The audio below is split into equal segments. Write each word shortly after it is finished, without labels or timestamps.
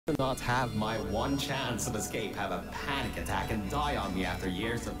not have my one chance of escape have a panic attack and die on me after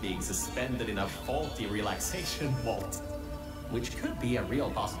years of being suspended in a faulty relaxation vault. Which could be a real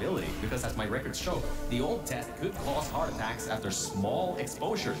possibility, because as my records show, the old test could cause heart attacks after small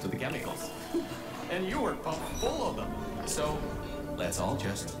exposure to the chemicals. And you were pumped full of them. So, let's all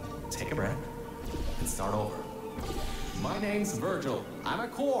just take a breath and start over. My name's Virgil. I'm a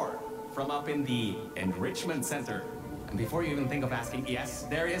core from up in the Enrichment Center. And before you even think of asking, yes,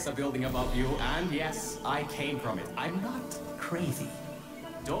 there is a building above you, and yes, I came from it. I'm not crazy.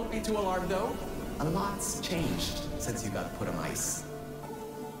 Don't be too alarmed though. A lot's changed since you got put on ice.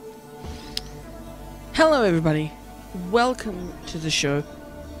 Hello everybody, welcome to the show.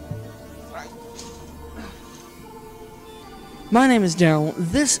 My name is Daryl,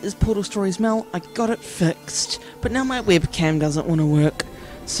 this is Portal Stories Mel. I got it fixed, but now my webcam doesn't want to work,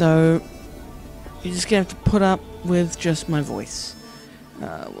 so you're just going to have to put up with just my voice,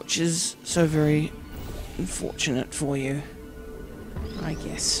 which is so very unfortunate for you, I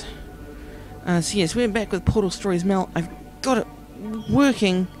guess. So yes, we're back with Portal Stories Mel. I've got it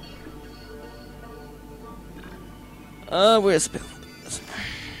working. Where's the bill?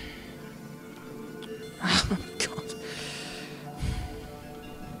 Oh god.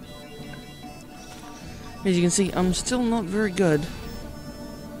 As you can see, I'm still not very good.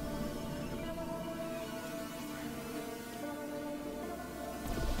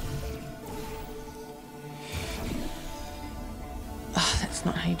 That's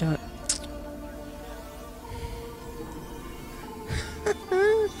not how you do it.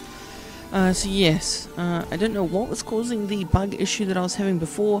 So yes, I don't know what was causing the bug issue that I was having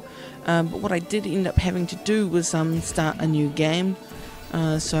before, but what I did end up having to do was start a new game.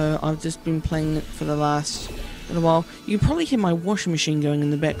 So I've just been playing it for the last little while. You can probably hear my washing machine going in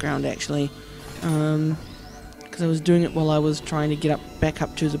the background actually, because I was doing it while I was trying to get back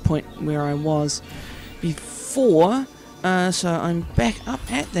up to the point where I was before. So I'm back up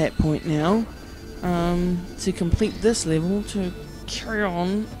at that point now, to complete this level to carry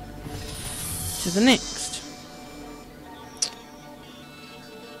on to the next.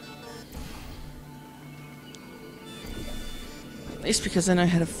 At least because I know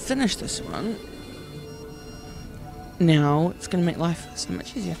how to finish this one. Now it's going to make life so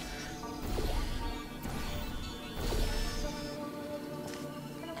much easier.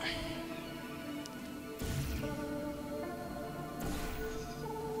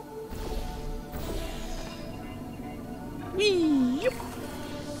 Whee!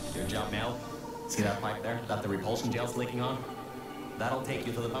 Good job, Mel. See that pipe there that the repulsion gel's leaking on? That'll take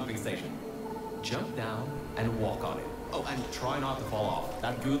you to the pumping station. Jump down and walk on it. Oh, and try not to fall off.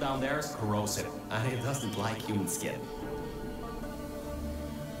 That goo down there is corrosive, and it doesn't like human skin.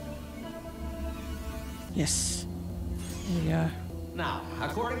 Yes. There we go. Now,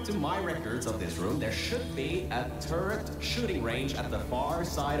 according to my records of this room, there should be a turret shooting range at the far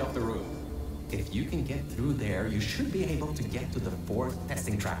side of the room. If you can get through there, you should be able to get to the 4th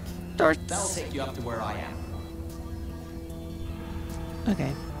testing track. Darts. That'll take you up to where I am.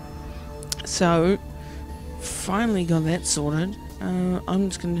 Okay. So, finally got that sorted. I'm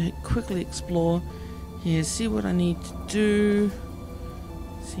just going to quickly explore here, see what I need to do,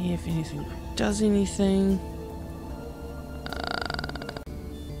 see if anything does anything.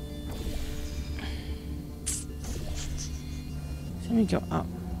 Let me go up.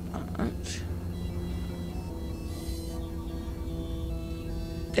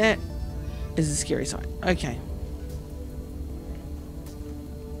 That is a scary sight. Okay.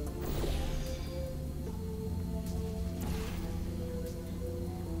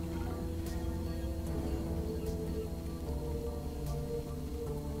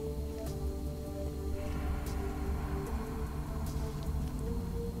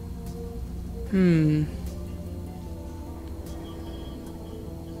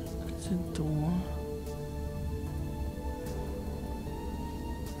 It's a door.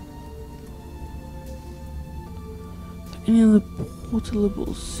 Any other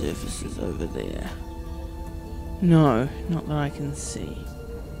portable surfaces over there? No, not that I can see.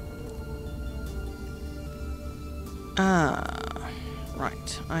 Ah,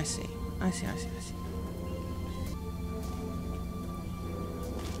 right. I see. I see.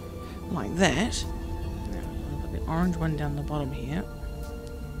 Like that. Now, I'll put the orange one down the bottom here.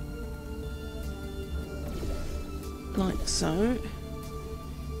 Like so.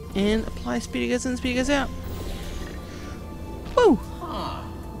 And apply speedy goes in, speedy goes out. Woo! Huh.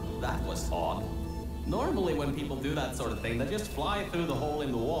 That was odd. Normally when people do that sort of thing, they just fly through the hole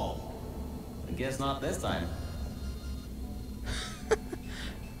in the wall. I guess not this time.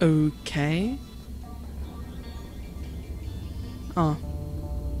 Okay. Oh.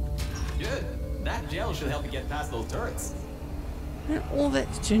 gel should help you get past those turrets. And all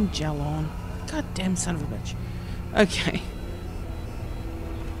that to turn gel on. Goddamn son of a bitch. Okay.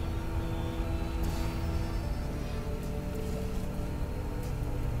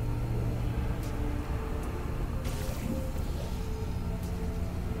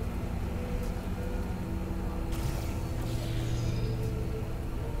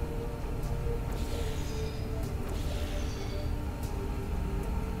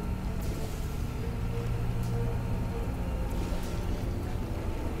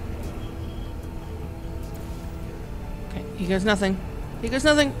 He goes nothing. He goes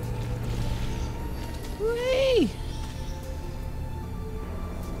nothing. Whee!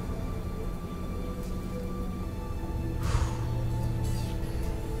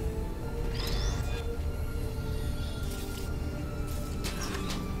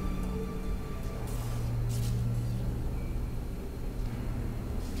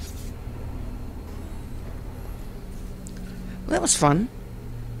 Well, that was fun.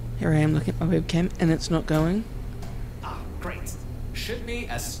 Here I am looking at my webcam and it's not going. Great. Should be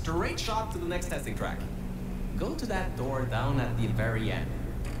a straight shot to the next testing track. Go to that door down at the very end.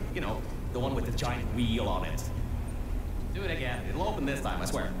 You know, the one with the giant wheel on it. Do it again. It'll open this time, I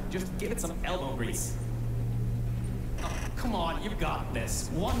swear. Just give it some elbow grease. Oh, come on, you've got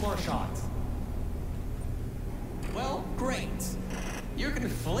this. One more shot. Well, great. You can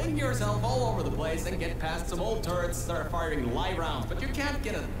fling yourself all over the place and get past some old turrets that are firing live rounds, but you can't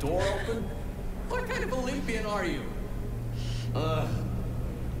get a door open? What kind of Olympian are you?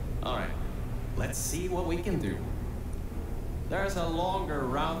 Alright, let's see what we can do. There's a longer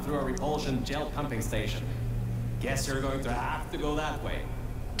route through a repulsion gel pumping station. Guess you're going to have to go that way.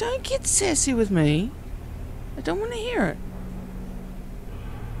 Don't get sassy with me. I don't want to hear it.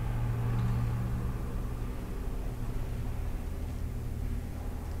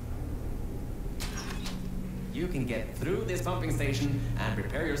 You can get through this pumping station and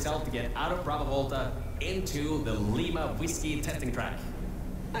prepare yourself to get out of Bravo Volta into the Lima Whiskey testing track.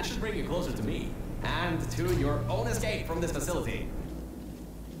 That should bring you closer to me and to your own escape from this facility.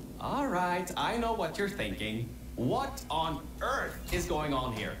 All right, I know what you're thinking. What on earth is going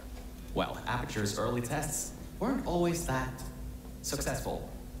on here? Well, Aperture's early tests weren't always that successful.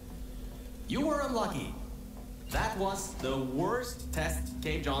 You were unlucky. That was the worst test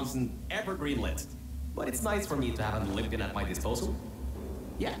Cave Johnson ever greenlit. But it's nice for me to have an Olympian at my disposal.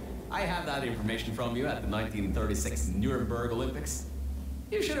 Yeah, I have that information from you at the 1936 Nuremberg Olympics.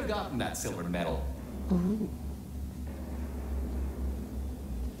 You should have gotten that silver medal. Ooh.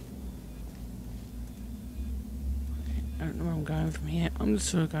 I don't know where I'm going from here. I'm just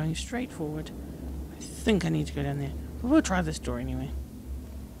sort of going straight forward. I think I need to go down there. But we'll try this door anyway.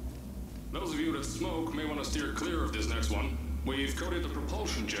 Those of you that smoke may want to steer clear of this next one. We've coated the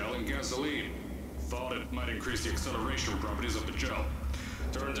propulsion gel in gasoline. Thought it might increase the acceleration properties of the gel.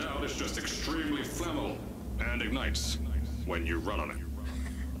 Turns out it's just extremely flammable and ignites when you run on it.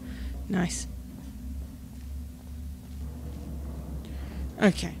 Nice.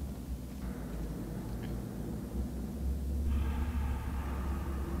 Okay.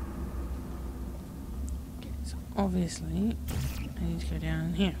 So obviously, I need to go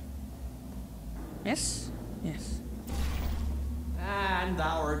down here. Yes? Yes. And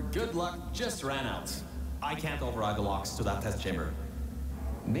our good luck just ran out. I can't override the locks to that test chamber.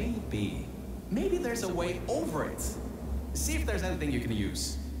 Maybe there's a way over it. See if there's anything you can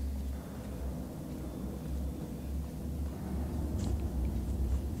use.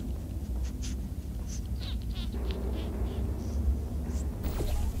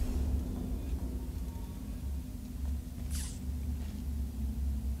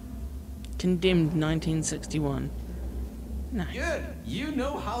 Condemned 1961. Nice. Good. You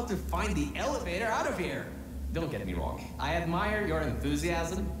know how to find the elevator out of here. Don't get me wrong. I admire your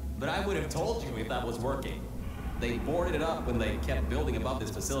enthusiasm, but I would have told you if that was working. They boarded it up when they kept building above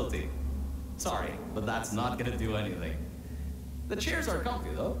this facility. Sorry, but that's not gonna do anything. The chairs are comfy,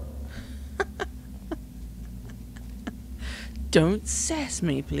 though. Don't sass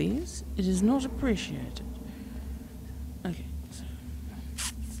me, please. It is not appreciated. Okay, so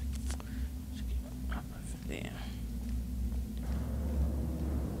let's get up over there.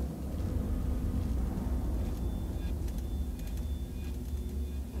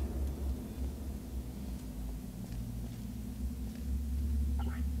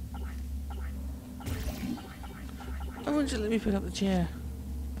 Why won't you let me pick up the chair?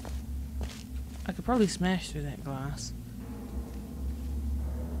 I could probably smash through that glass.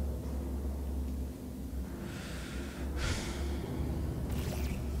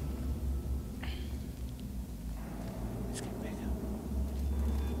 Let's get back up.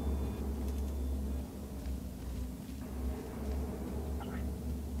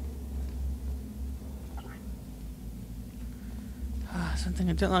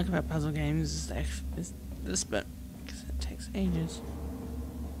 Something I don't like about puzzle games is this bit, because it takes ages.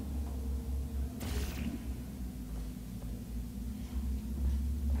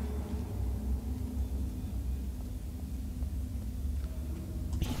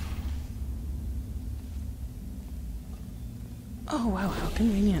 Oh wow, how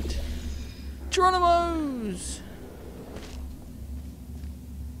convenient. Geronimo's!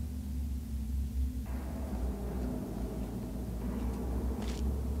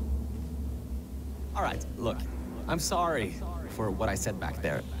 Alright, look, I'm sorry for what I said back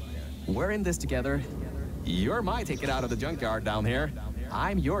there. We're in this together. You're my ticket out of the junkyard down here.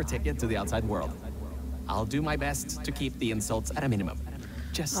 I'm your ticket to the outside world. I'll do my best to keep the insults at a minimum.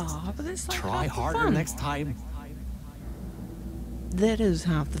 Just But that's like try half the harder fun. next time. That is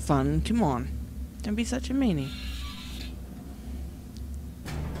half the fun. Come on. Don't be such a meanie.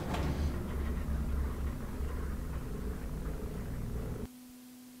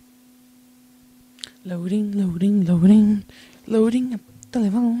 Loading, loading, loading, loading up the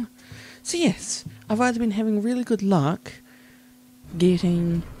level. So yes, I've either been having really good luck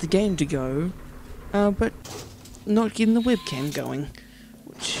getting the game to go, but not getting the webcam going,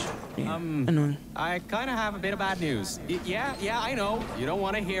 which, yeah, annoying. I kind of have a bit of bad news. Yeah, I know. You don't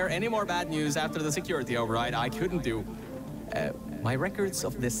want to hear any more bad news after the security override. I couldn't do. My records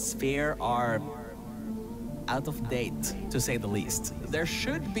of this sphere are out of date, to say the least. There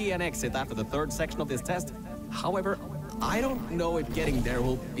should be an exit after the third section of this test. However, I don't know if getting there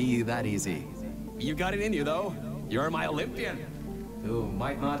will be that easy. You got it in you, though. You're my Olympian, who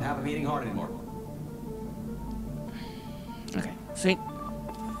might not have a beating heart anymore. Okay, sweet.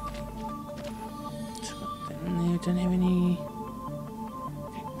 There, don't have any.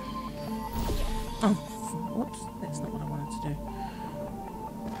 Okay. Oh, whoops! That's not what I wanted to do.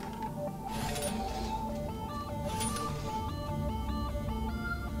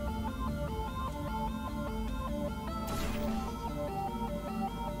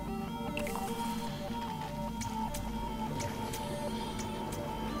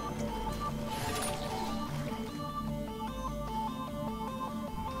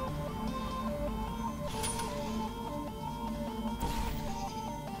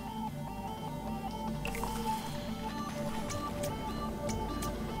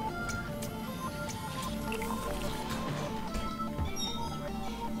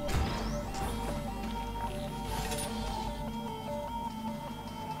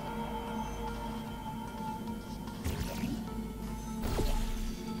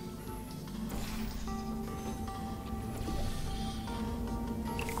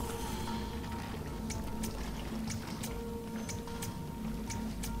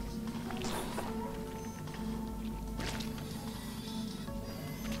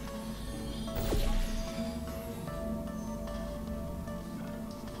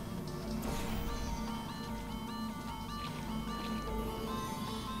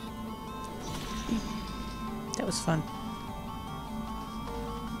 That was fun.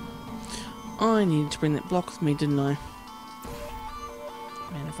 I needed to bring that block with me, didn't I?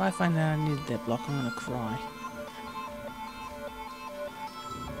 Man, if I find out I needed that block, I'm gonna cry.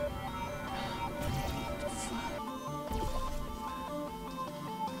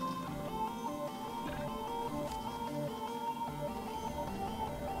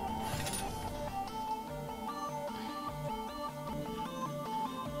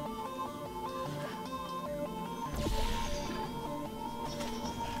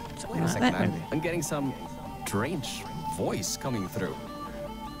 Wait a second, I'm getting some strange voice coming through.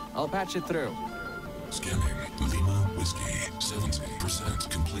 I'll patch it through. Scanning Lima Whiskey, 70%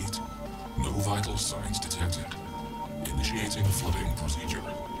 complete. No vital signs detected. Initiating flooding procedure.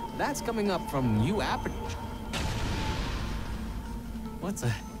 That's coming up from new app. What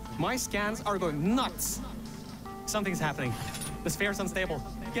the? My scans are going nuts. Something's happening. The sphere's unstable.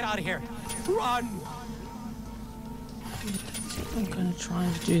 Get out of here. Run! I'm gonna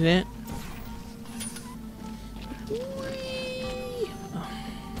try to do that. Oh.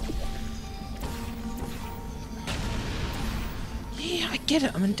 Yeah, I get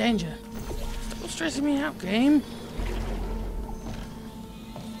it. I'm in danger. Stop stressing me out, game.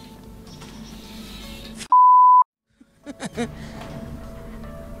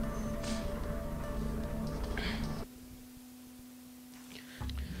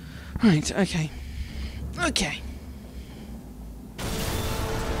 Right, okay. Okay.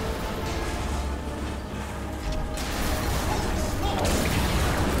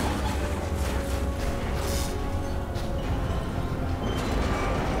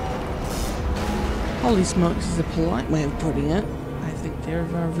 Holy smokes is a polite way of putting it. I think there,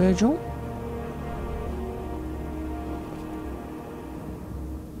 Virgil.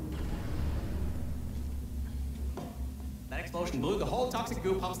 whole toxic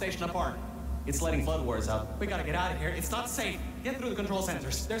goo pump station apart. It's letting flood wars out. We gotta get out of here. It's not safe. Get through the control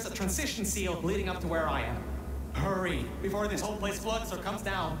centers. There's a transition seal leading up to where I am. Hurry, before this whole place floods or comes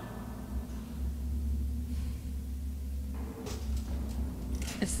down.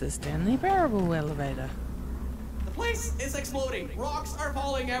 It's the Stanley Parable elevator. The place is exploding. Rocks are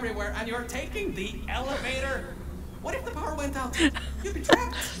falling everywhere, and you're taking the elevator. What if the power went out? You'd be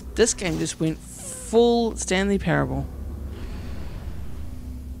trapped. This game just went full Stanley Parable.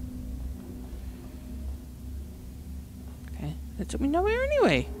 Okay, that took me nowhere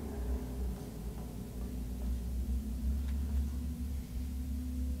anyway.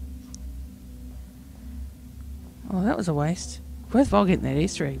 Oh, that was a waste. Worthwhile getting that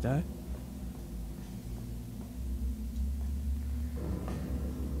Easter egg, though.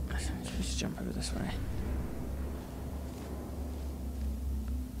 Let's jump over this way.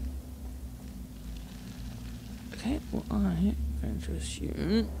 Okay, well, I'm going to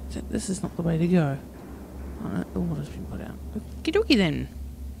assume that this is not the way to go. Alright, the water's been put out. Okie dokie then.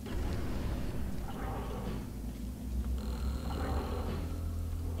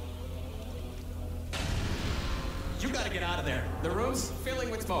 You gotta get out of there. The room's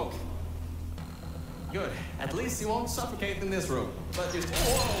filling with smoke. Good. At least you won't suffocate in this room. But just...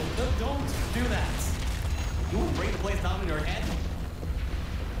 Whoa! Don't do that. You will bring the place down in your head.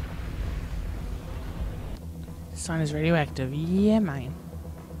 Sign is radioactive. Yeah, man.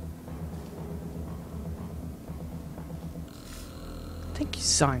 Thank you,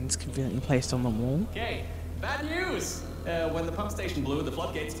 signs conveniently placed on the wall. Okay, bad news! When the pump station blew, the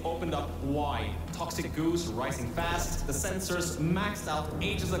floodgates opened up wide. Toxic goos rising fast, the sensors maxed out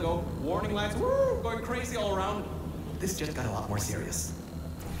ages ago, warning lights going crazy all around. This just got a lot more serious.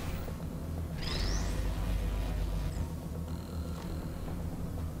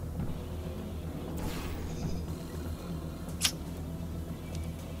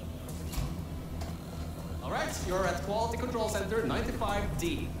 Alright, you're at Quality Control Center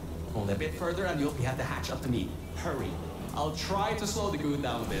 95D. Only a bit further and you'll be at the hatch up to me. Hurry. I'll try to slow the goo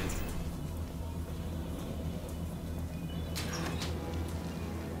down a bit.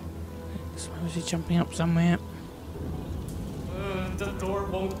 So why was he jumping up somewhere? The door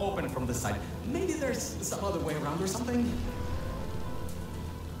won't open from this side. Maybe there's some other way around or something.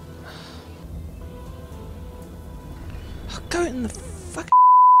 Oh, go in the fucking...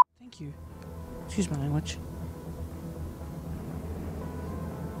 Thank you. Excuse my language.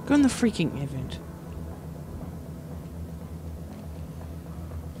 Go in the freaking event.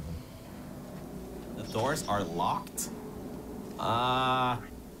 The doors are locked?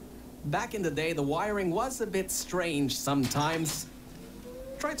 Back in the day, the wiring was a bit strange sometimes.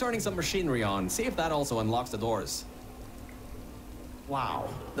 Try turning some machinery on, see if that also unlocks the doors. Wow,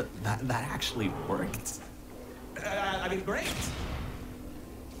 that actually worked. I mean, great.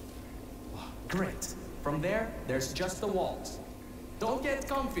 Great. From there, there's just the walls. Don't get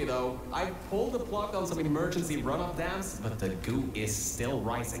comfy though. I pulled the plug on some emergency run-up dams, but the goo is still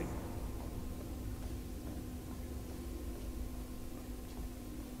rising.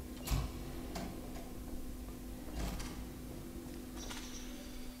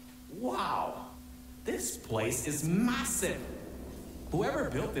 Wow, this place is massive. Whoever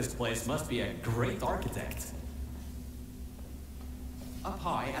built this place must be a great architect. Up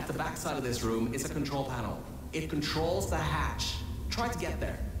high at the back side of this room is a control panel. It controls the hatch. Try to get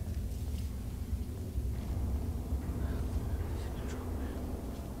there.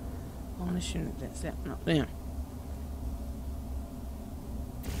 I want to assume that that's that one up there.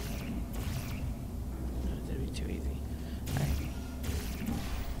 No, that'd be too easy.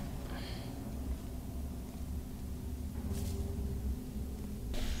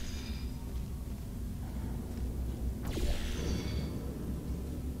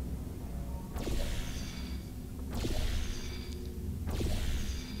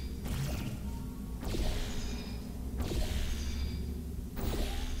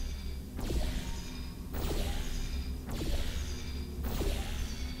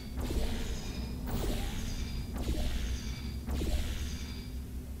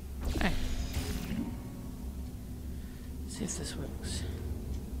 Okay. See if this works.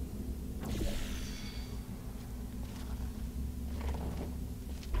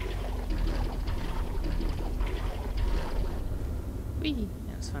 Whee!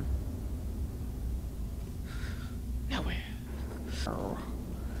 That was fun. Nowhere.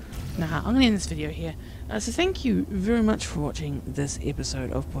 Nah, I'm gonna end this video here. So thank you very much for watching this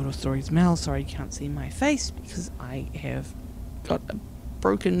episode of Portal Stories Mel. Sorry you can't see my face because I have got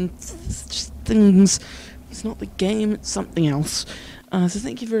broken things. It's not the game, it's something else. So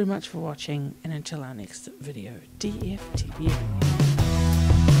thank you very much for watching, and until our next video, DFTBA.